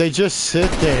 Dude, they just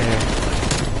sit there.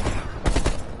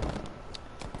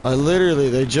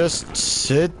 They just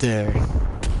sit there. Enemy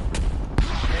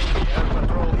air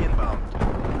patrol inbound.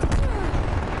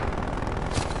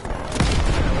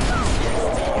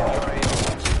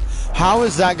 How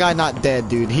is that guy not dead,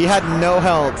 dude? He had no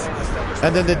health.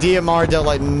 And then the DMR dealt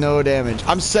like no damage.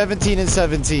 I'm 17 and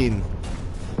 17.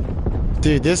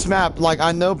 Dude, this map, like,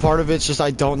 I know part of it's just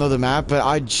I don't know the map, but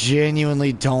I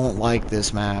genuinely don't like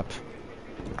this map.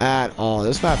 At all.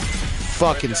 This map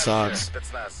fucking sucks.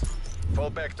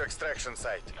 Fall back to extraction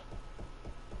site.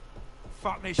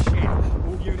 Fuck this shit.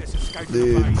 All units escape from the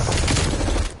Dude.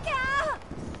 base.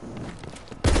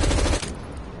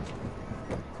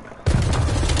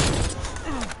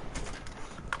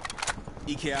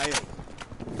 EKIA.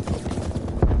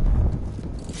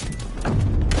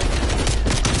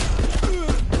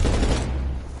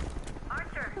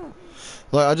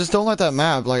 Like, I just don't like that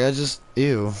map. Like, I just,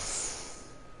 ew.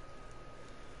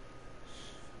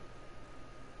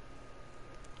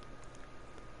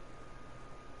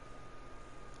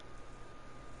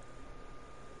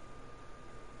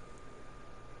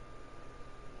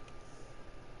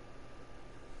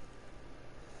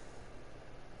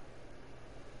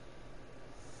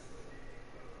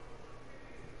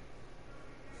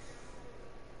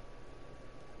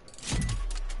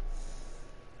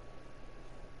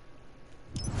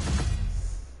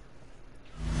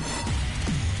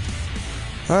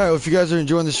 Alright, well, if you guys are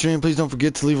enjoying the stream, please don't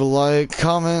forget to leave a like,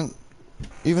 comment,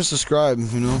 even subscribe,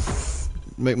 you know.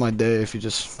 Make my day if you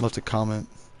just left a comment.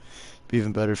 Be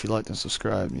even better if you liked and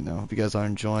subscribe, you know. Hope you guys are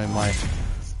enjoying my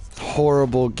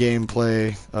horrible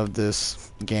gameplay of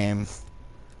this game.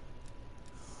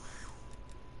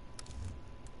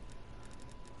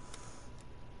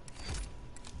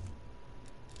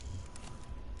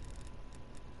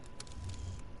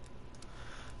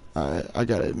 Alright, I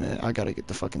gotta admit, I gotta get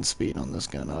the fucking speed on this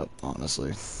gun up,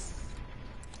 honestly.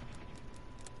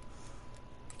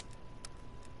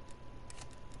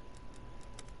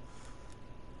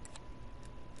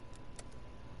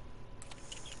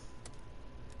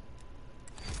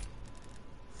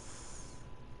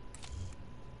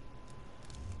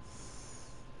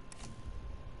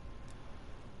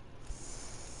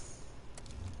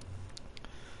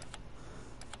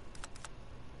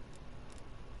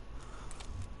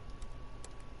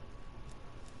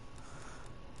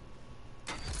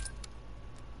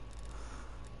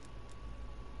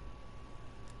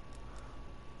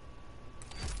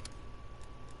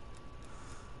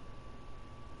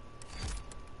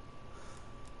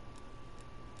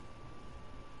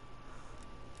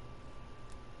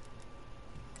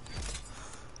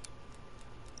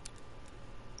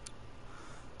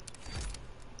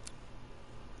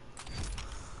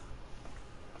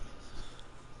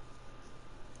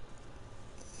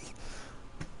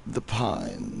 The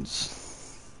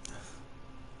Pines.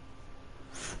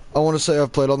 I want to say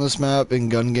I've played on this map in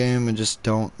gun game and just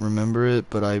don't remember it,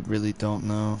 but I really don't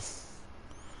know.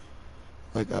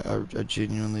 Like, I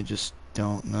genuinely just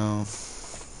don't know.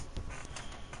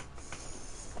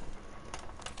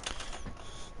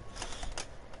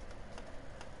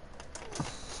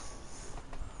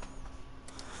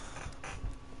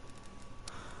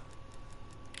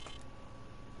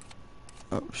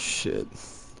 Oh shit.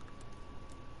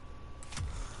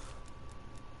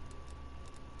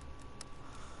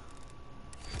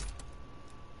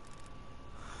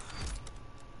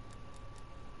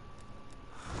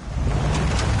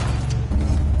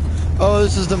 Oh,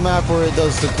 this is the map where it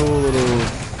does the cool little...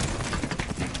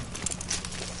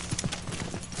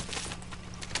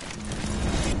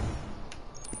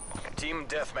 Team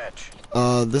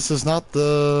deathmatch. This is not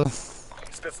the...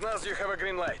 Spetsnaz, you have a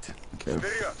green light. Okay.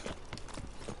 Вперед.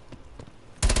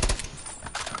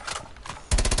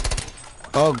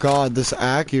 Oh god, this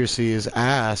accuracy is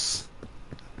ass.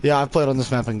 Yeah, I've played on this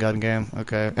map in gun game.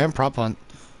 Okay, and prop hunt.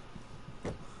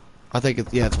 I think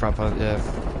it's, yeah, it's prop hunt, yeah.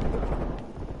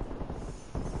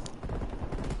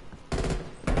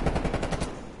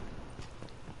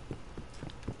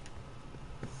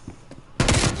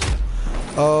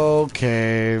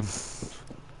 Okay.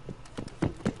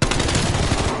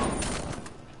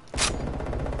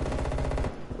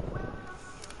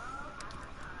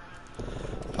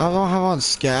 I don't have on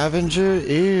scavenger?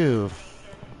 Ew.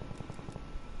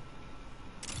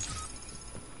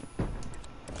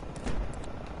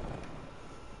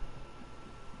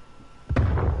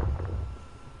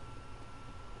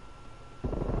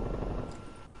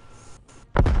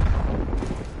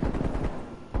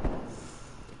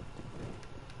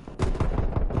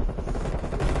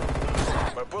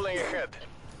 We're pulling ahead.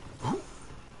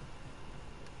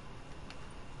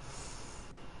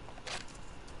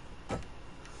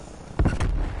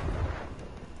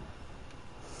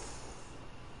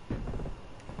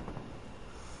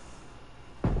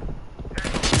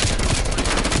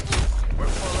 We're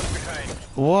falling behind.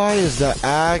 Why is the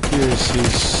accuracy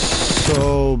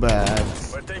so bad.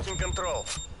 We're taking control.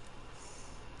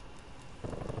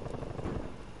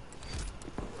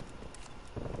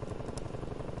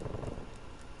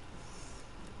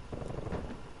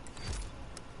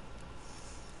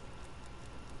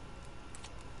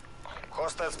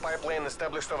 Hostile spy plane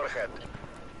established overhead.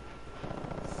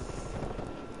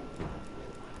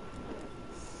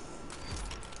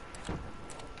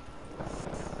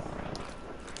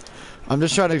 I'm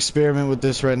just trying to experiment with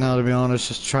this right now, to be honest.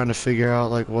 Just trying to figure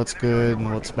out like what's good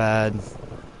and what's bad.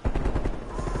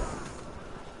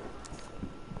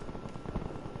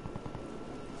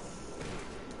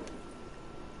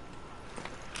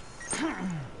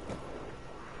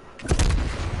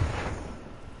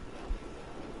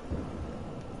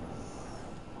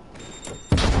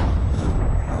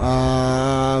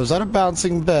 Was that a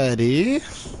bouncing Betty?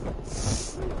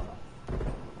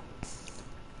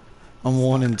 I'm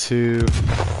 1 and 2.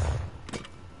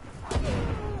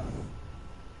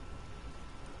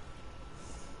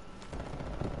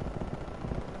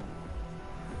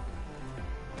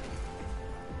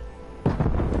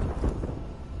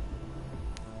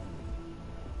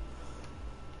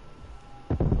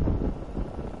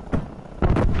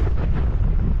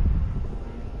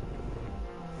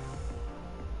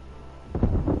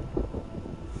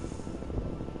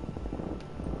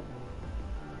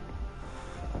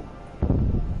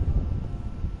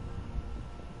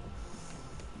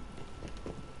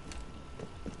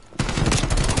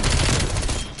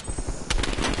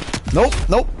 Nope,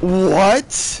 nope.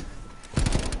 What?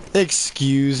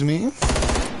 Excuse me?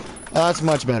 That's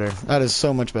much better. That is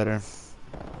so much better.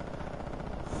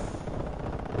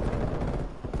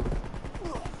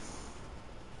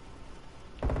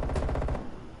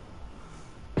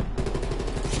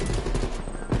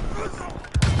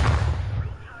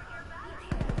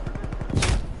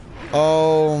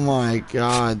 Oh my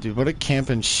god, dude. What a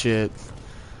camping shit.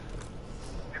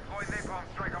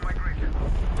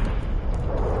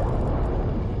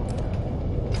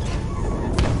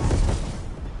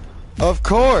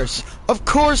 Of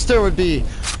course there would be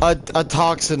a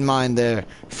toxin mine there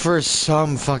for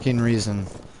some fucking reason.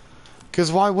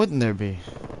 Cause why wouldn't there be?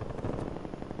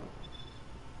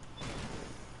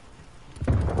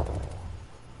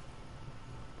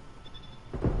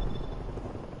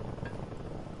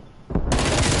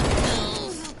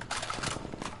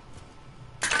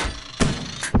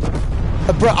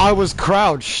 Bro, I was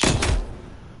crouched.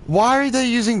 Why are they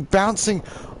using bouncing?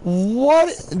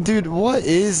 What? Dude, what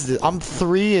is this? I'm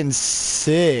 3 and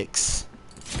 6.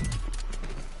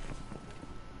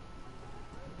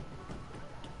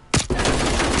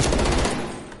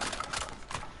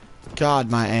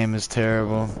 God, my aim is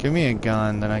terrible. Give me a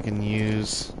gun that I can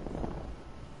use.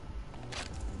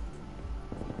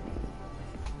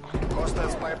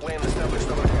 Hostile spy plane established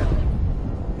overhead.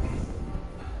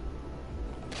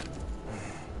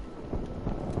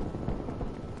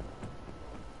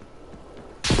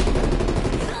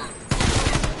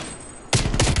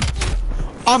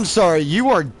 I'm sorry, you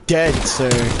are dead, sir.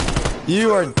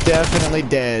 You are definitely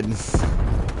dead.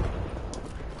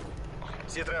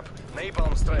 Z-trap,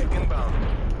 napalm strike inbound.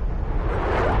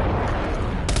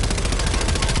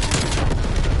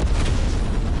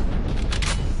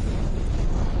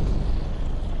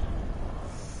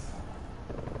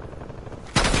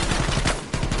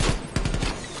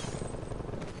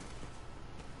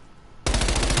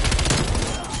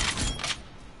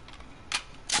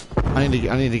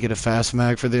 I need to get a fast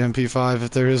mag for the MP5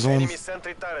 if there is one. Enemy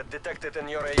sentry turret detected in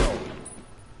your AO.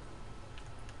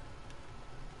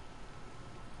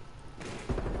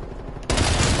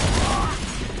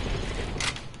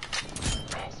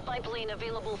 Spy plane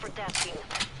available for tasking.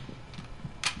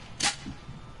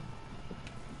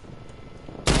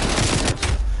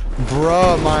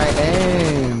 Bruh, my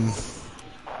aim.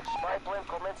 Spy plane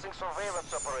commencing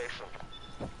surveillance operation.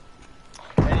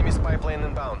 Enemy spy plane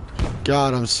inbound.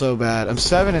 God, I'm so bad. I'm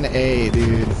 7 and 8,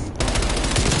 dude.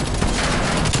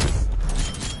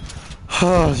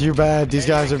 Oh, you're bad. These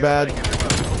guys are bad.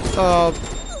 Oh.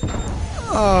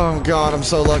 Oh, God, I'm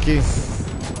so lucky.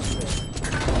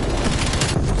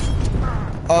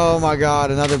 Oh, my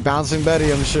God. Another bouncing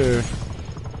Betty, I'm sure.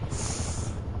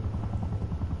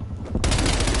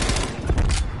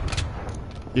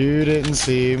 You didn't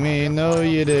see me. No,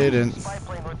 you didn't. Spy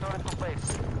plane returning to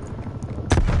base.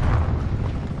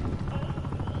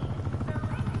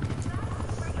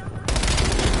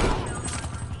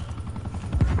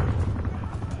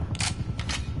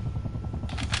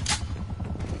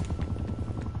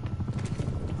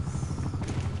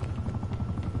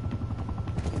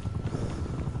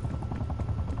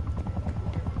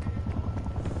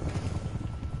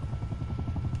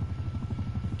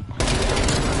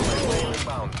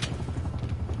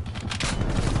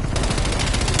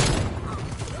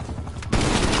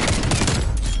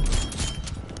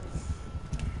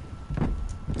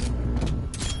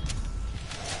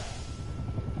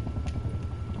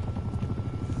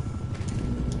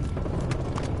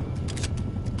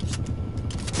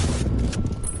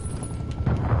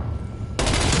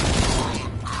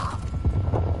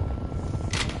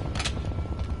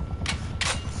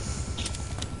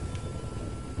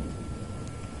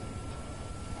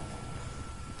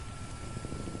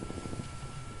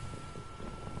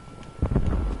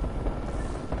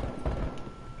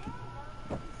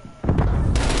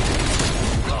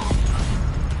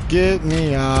 Get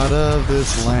me out of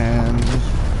this land.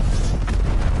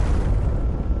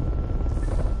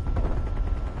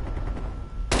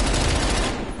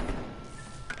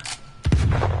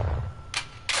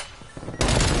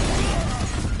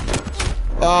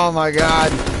 Oh my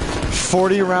god.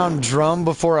 40 round drum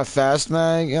before a fast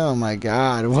mag? Oh my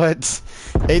god, what?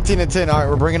 18 and 10. Alright,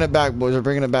 we're bringing it back, boys. We're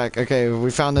bringing it back. Okay,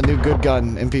 we found a new good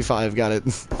gun. MP5, got it.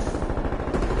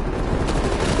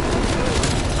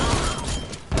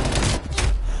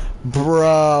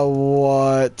 Bruh,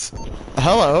 what?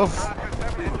 Hello.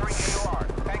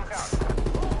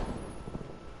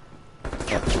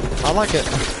 I like it.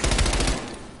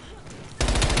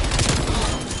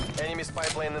 Enemy spy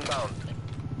plane inbound.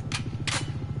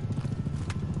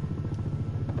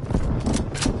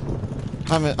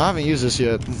 I haven't used this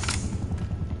yet.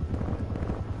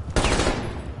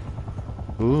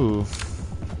 Ooh.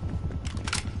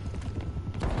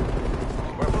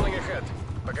 We're pulling ahead.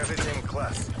 Покажите им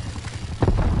класс.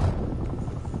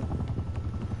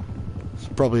 It's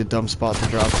probably a dumb spot to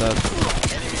drop that.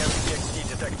 Enemy MCXD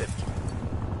detected.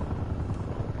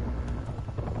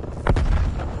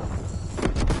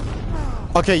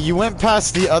 Okay, you went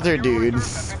past the other dude.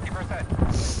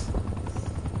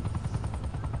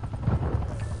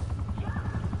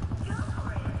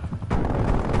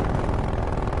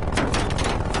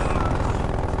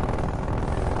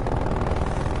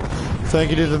 Thank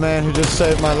you to the man who just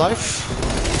saved my life.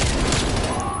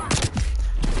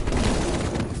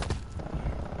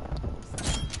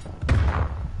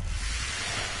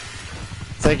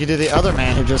 Thank you to the other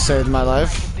man who just saved my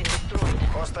life.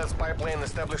 Hostile spy plane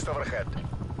established overhead.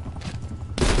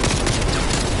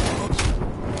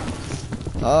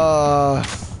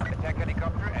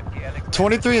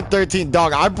 23 and 13,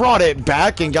 dog. I brought it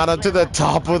back and got up to the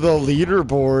top of the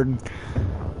leaderboard.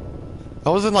 I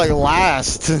was in like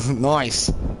last. Nice.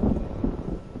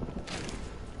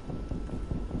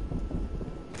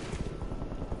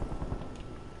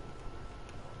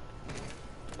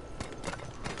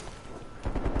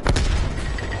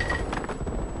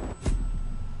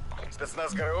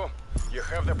 Spetsnaz ГРУ, you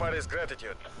have the party's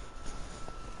gratitude.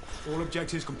 All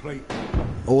objectives complete.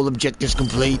 All objectives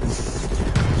complete.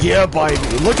 Yeah,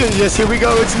 baby. Look at this. Here we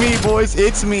go. It's me, boys.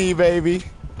 It's me, baby.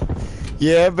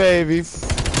 Yeah, baby.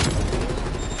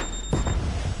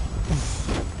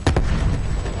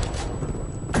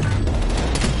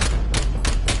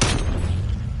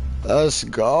 Let's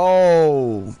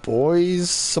go, boys.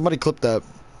 Somebody clip that.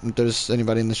 If there's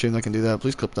anybody in the stream that can do that,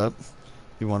 please clip that.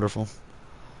 Be wonderful.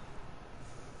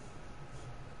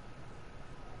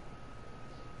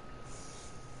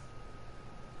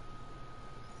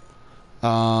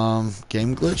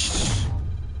 Game glitched.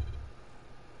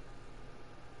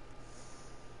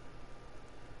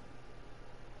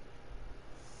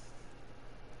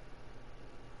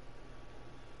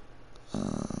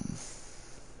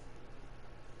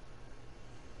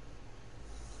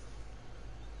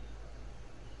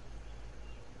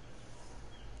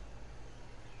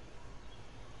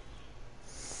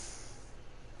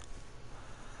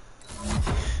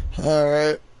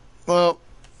 Alright, well,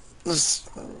 this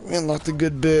unlocked a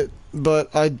good bit,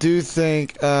 but I do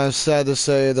think, sad to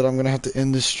say, that I'm gonna have to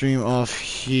end the stream off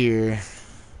here.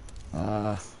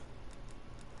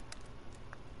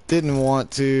 Didn't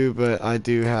want to, but I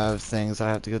do have things I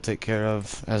have to go take care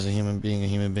of as a human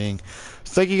being.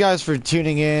 Thank you guys for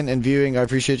tuning in and viewing. I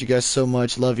appreciate you guys so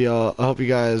much. Love y'all. I hope you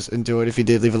guys enjoyed. If you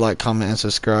did, leave a like, comment, and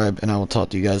subscribe, and I will talk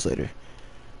to you guys later.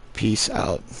 Peace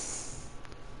out.